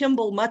W.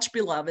 Kimball, much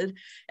beloved.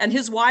 And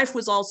his wife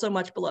was also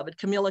much beloved,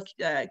 Camilla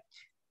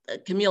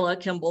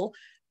Kimball,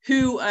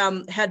 who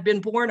had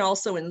been born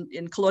also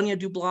in Colonia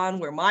Dublin,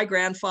 where my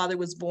grandfather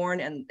was born,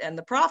 and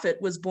the prophet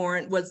was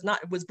born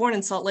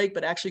in Salt Lake,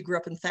 but actually grew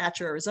up in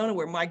Thatcher, Arizona,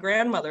 where my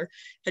grandmother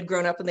had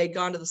grown up, and they'd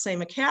gone to the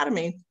same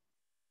academy.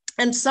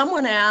 And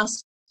someone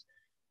asked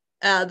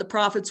the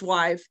prophet's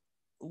wife,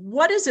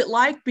 "What is it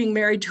like being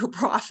married to a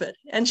prophet?"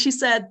 And she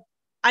said,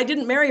 "I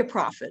didn't marry a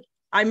prophet.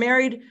 I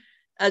married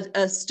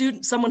a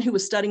student, someone who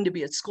was studying to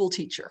be a school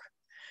teacher."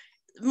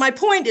 My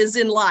point is,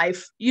 in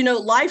life,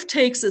 life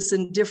takes us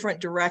in different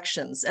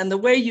directions. And the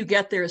way you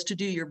get there is to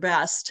do your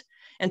best,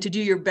 and to do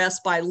your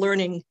best by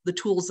learning the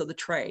tools of the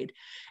trade.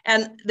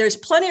 And there's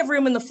plenty of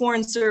room in the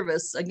Foreign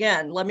Service.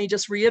 Again, let me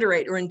just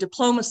reiterate, or in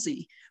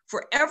diplomacy,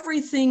 for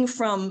everything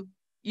from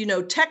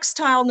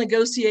textile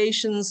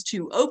negotiations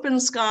to open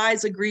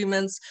skies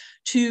agreements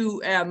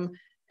to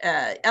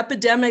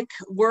epidemic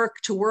work,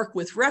 to work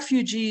with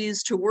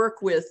refugees, to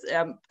work with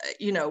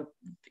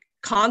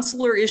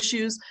consular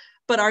issues.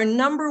 But our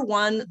number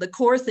one, the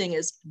core thing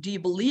is, do you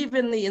believe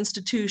in the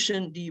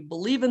institution? Do you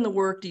believe in the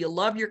work? Do you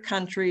love your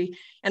country?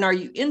 And are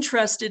you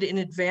interested in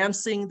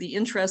advancing the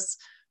interests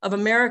of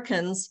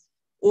Americans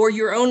or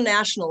your own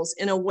nationals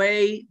in a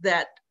way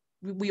that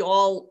we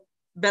all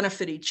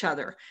benefit each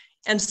other?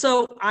 And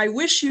so I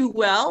wish you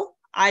well.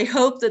 I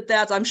hope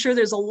I'm sure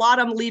there's a lot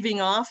I'm leaving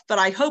off, but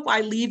I hope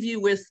I leave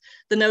you with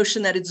the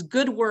notion that it's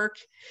good work.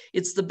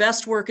 It's the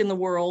best work in the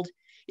world.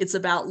 It's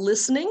about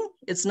listening.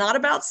 It's not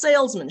about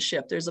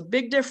salesmanship. There's a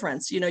big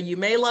difference. You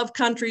may love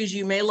countries,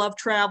 you may love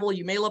travel,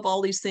 you may love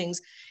all these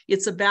things.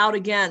 It's about,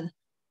 again,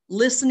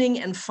 listening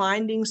and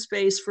finding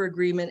space for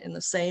agreement in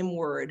the same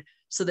word,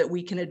 so that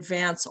we can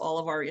advance all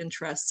of our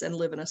interests and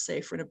live in a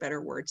safer and a better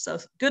world. So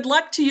good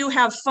luck to you.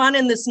 Have fun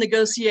in this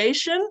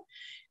negotiation.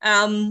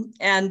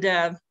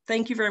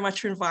 Thank you very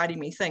much for inviting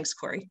me. Thanks,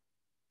 Corey.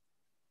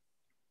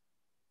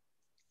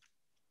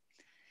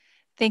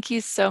 Thank you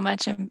so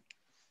much.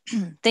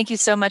 Thank you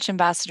so much,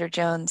 Ambassador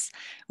Jones.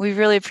 We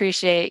really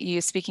appreciate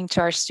you speaking to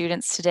our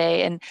students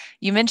today. And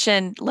you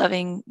mentioned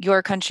loving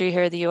your country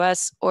here in the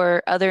US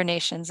or other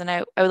nations. And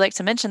I would like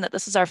to mention that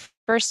this is our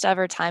first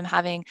ever time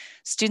having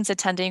students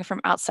attending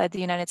from outside the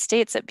United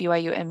States at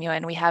BYU MU.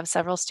 And we have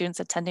several students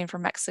attending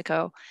from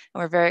Mexico,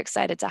 and we're very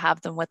excited to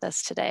have them with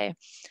us today.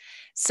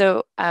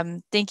 So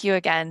thank you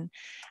again.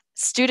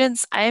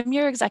 Students, I am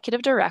your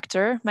executive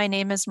director. My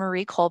name is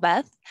Marie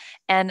Colbeth,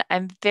 and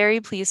I'm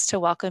very pleased to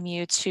welcome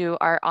you to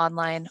our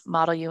online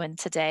Model UN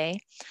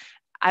today.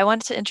 I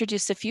want to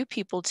introduce a few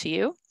people to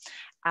you.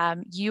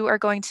 You are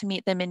going to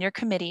meet them in your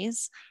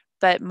committees,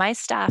 but my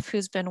staff,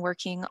 who's been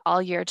working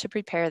all year to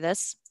prepare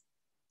this,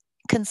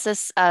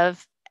 consists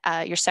of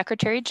your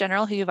Secretary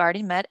General, who you've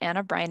already met,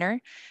 Anna Briner.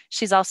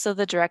 She's also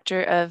the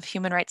Director of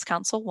Human Rights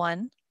Council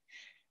 1.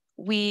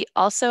 We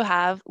also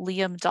have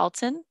Liam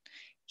Dalton.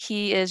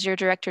 He is your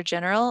Director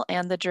General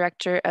and the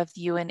Director of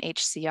the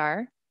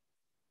UNHCR.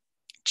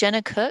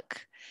 Jenna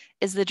Cook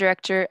is the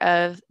Director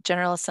of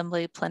General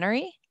Assembly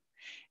Plenary.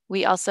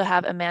 We also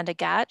have Amanda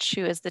Gatch,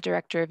 who is the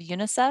Director of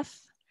UNICEF.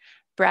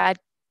 Brad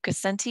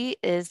Crescenti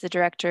is the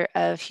Director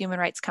of Human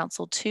Rights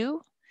Council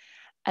 2.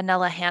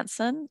 Anella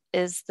Hansen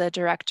is the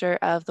Director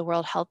of the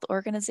World Health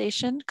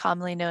Organization,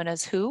 commonly known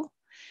as WHO.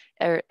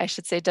 Or I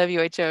should say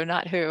WHO,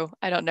 not WHO.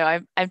 I don't know,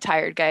 I'm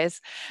tired,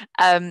 guys.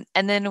 And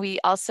then we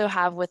also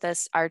have with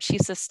us our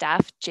Chiefs of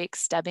Staff, Jake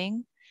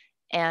Stebbing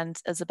and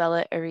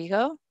Isabella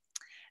Arrigo.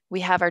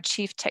 We have our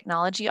Chief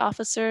Technology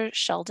Officer,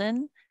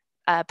 Sheldon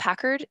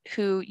Packard,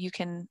 who you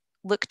can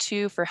look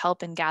to for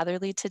help in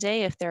Gatherly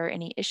today if there are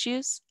any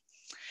issues.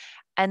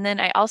 And then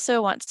I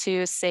also want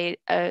to say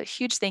a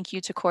huge thank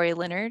you to Corey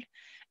Leonard,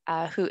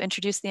 who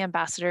introduced the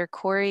ambassador.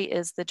 Corey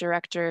is the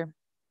director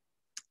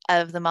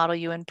of the Model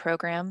UN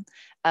program,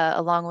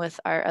 along with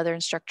our other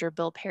instructor,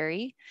 Bill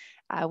Perry.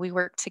 We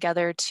work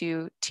together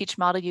to teach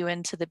Model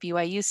UN to the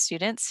BYU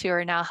students who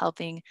are now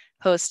helping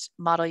host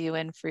Model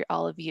UN for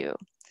all of you.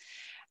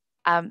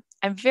 I'm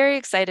very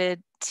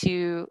excited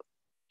to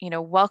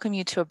welcome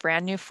you to a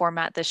brand new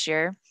format this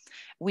year.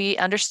 We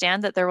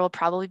understand that there will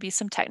probably be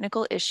some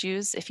technical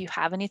issues. If you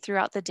have any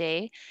throughout the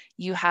day,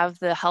 you have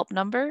the help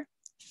number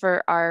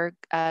for our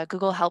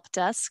Google Help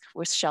Desk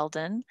with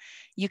Sheldon.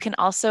 You can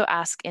also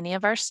ask any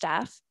of our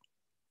staff.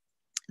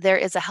 There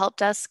is a help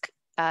desk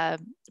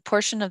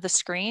portion of the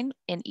screen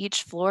in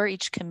each floor,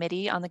 each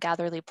committee on the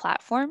Gatherly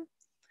platform.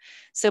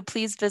 So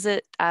please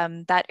visit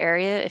that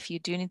area if you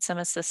do need some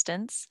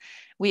assistance.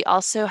 We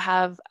also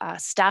have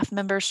staff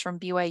members from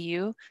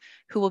BYU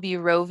who will be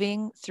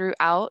roving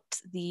throughout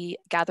the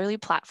Gatherly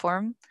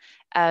platform.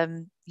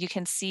 You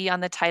can see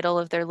on the title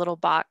of their little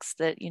box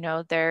that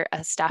they're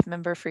a staff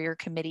member for your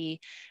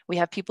committee. We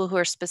have people who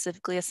are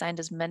specifically assigned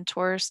as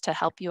mentors to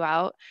help you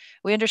out.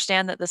 We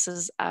understand that this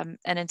is an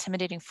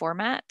intimidating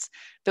format,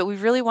 but we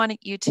really want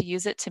you to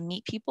use it to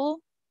meet people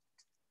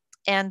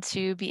and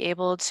to be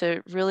able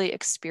to really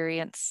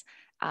experience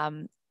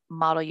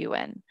Model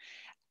UN.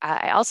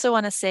 I also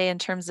want to say, in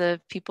terms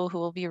of people who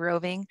will be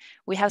roving,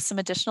 we have some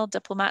additional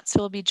diplomats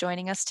who will be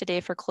joining us today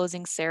for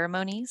closing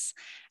ceremonies,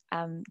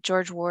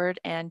 George Ward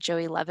and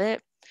Joey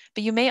Levitt.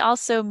 But you may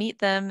also meet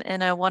them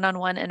in a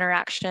one-on-one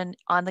interaction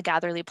on the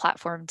Gatherly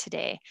platform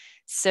today.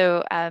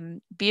 So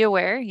be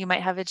aware, you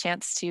might have a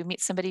chance to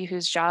meet somebody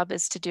whose job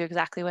is to do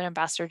exactly what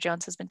Ambassador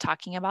Jones has been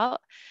talking about,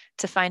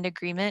 to find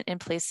agreement in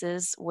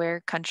places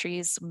where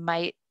countries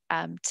might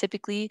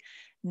typically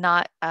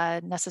not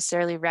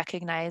necessarily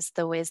recognize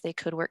the ways they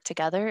could work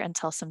together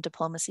until some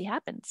diplomacy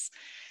happens.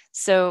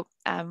 So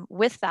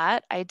with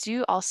that, I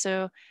do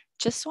also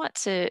just want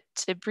to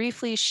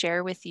briefly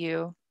share with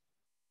you,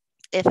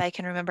 if I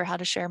can remember how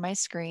to share my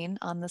screen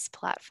on this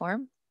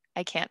platform.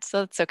 I can't,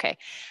 so it's okay.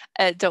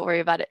 Don't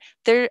worry about it.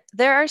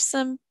 There are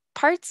some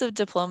parts of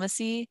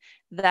diplomacy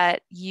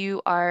that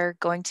you are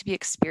going to be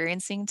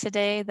experiencing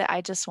today that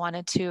I just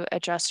wanted to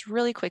address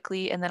really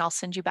quickly, and then I'll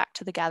send you back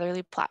to the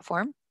Gatherly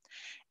platform.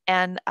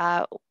 And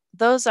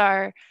those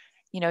are,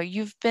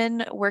 you've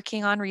been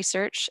working on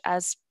research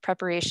as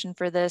preparation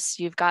for this.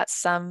 You've got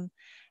some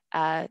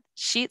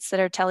sheets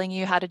that are telling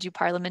you how to do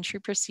parliamentary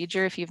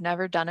procedure if you've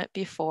never done it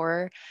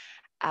before.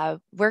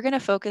 We're going to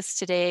focus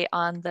today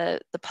on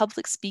the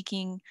public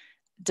speaking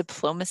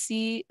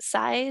diplomacy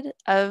side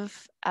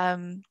of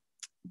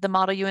the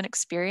Model UN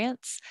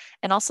experience,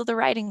 and also the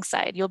writing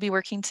side. You'll be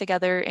working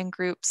together in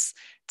groups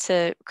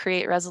to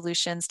create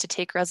resolutions, to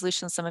take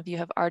resolutions some of you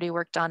have already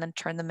worked on and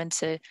turn them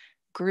into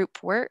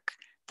group work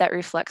that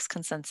reflects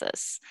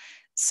consensus.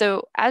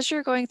 So as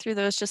you're going through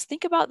those, just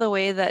think about the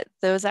way that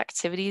those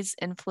activities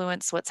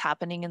influence what's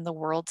happening in the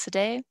world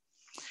today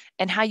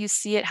and how you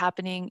see it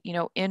happening,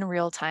 in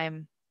real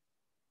time.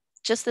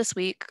 Just this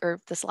week,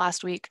 or this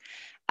last week,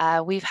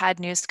 we've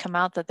had news come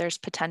out that there's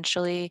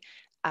potentially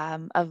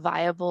a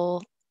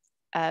viable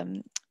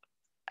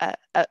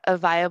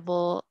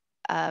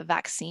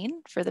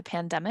vaccine for the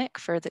pandemic,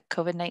 for the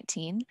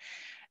COVID-19,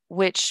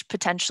 which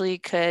potentially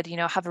could,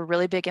 have a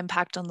really big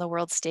impact on the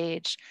world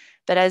stage.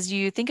 But as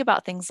you think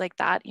about things like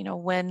that,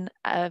 when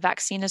a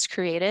vaccine is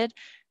created,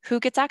 who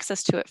gets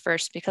access to it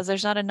first? Because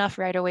there's not enough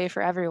right away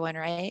for everyone,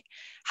 right?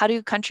 How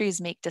do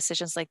countries make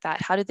decisions like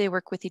that? How do they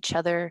work with each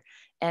other?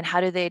 And how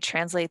do they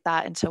translate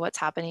that into what's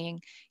happening,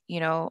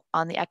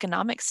 on the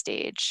economic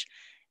stage?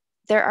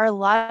 There are a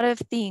lot of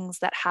things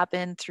that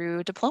happen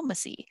through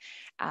diplomacy,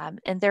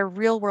 and they're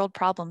real world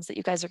problems that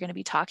you guys are going to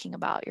be talking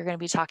about. You're going to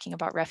be talking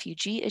about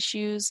refugee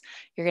issues.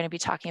 You're going to be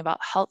talking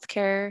about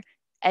healthcare,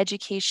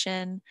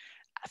 education,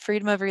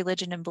 freedom of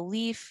religion and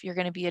belief. You're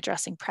going to be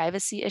addressing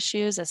privacy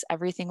issues, as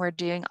everything we're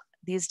doing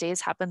these days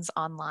happens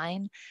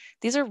online.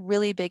 These are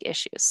really big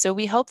issues. So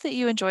we hope that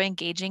you enjoy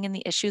engaging in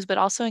the issues, but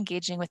also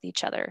engaging with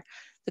each other.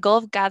 The goal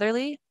of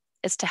Gatherly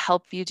is to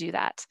help you do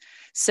that.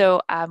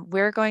 So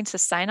we're going to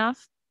sign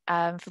off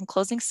from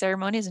closing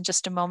ceremonies in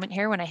just a moment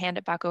here when I hand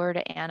it back over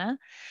to Anna.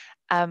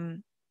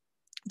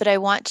 But I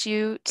want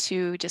you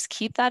to just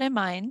keep that in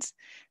mind,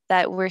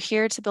 that we're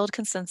here to build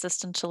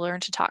consensus and to learn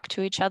to talk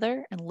to each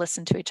other and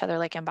listen to each other,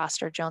 like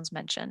Ambassador Jones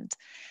mentioned.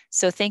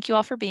 So thank you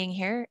all for being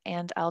here,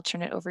 and I'll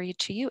turn it over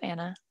to you,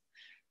 Anna.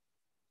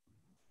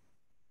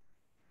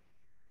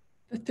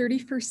 The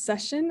 31st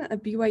session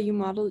of BYU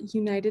Model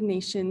United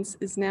Nations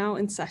is now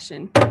in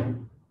session.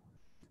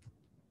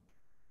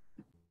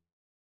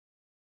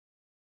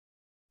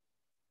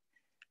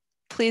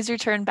 Please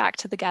return back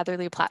to the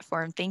Gatherly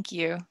platform. Thank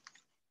you.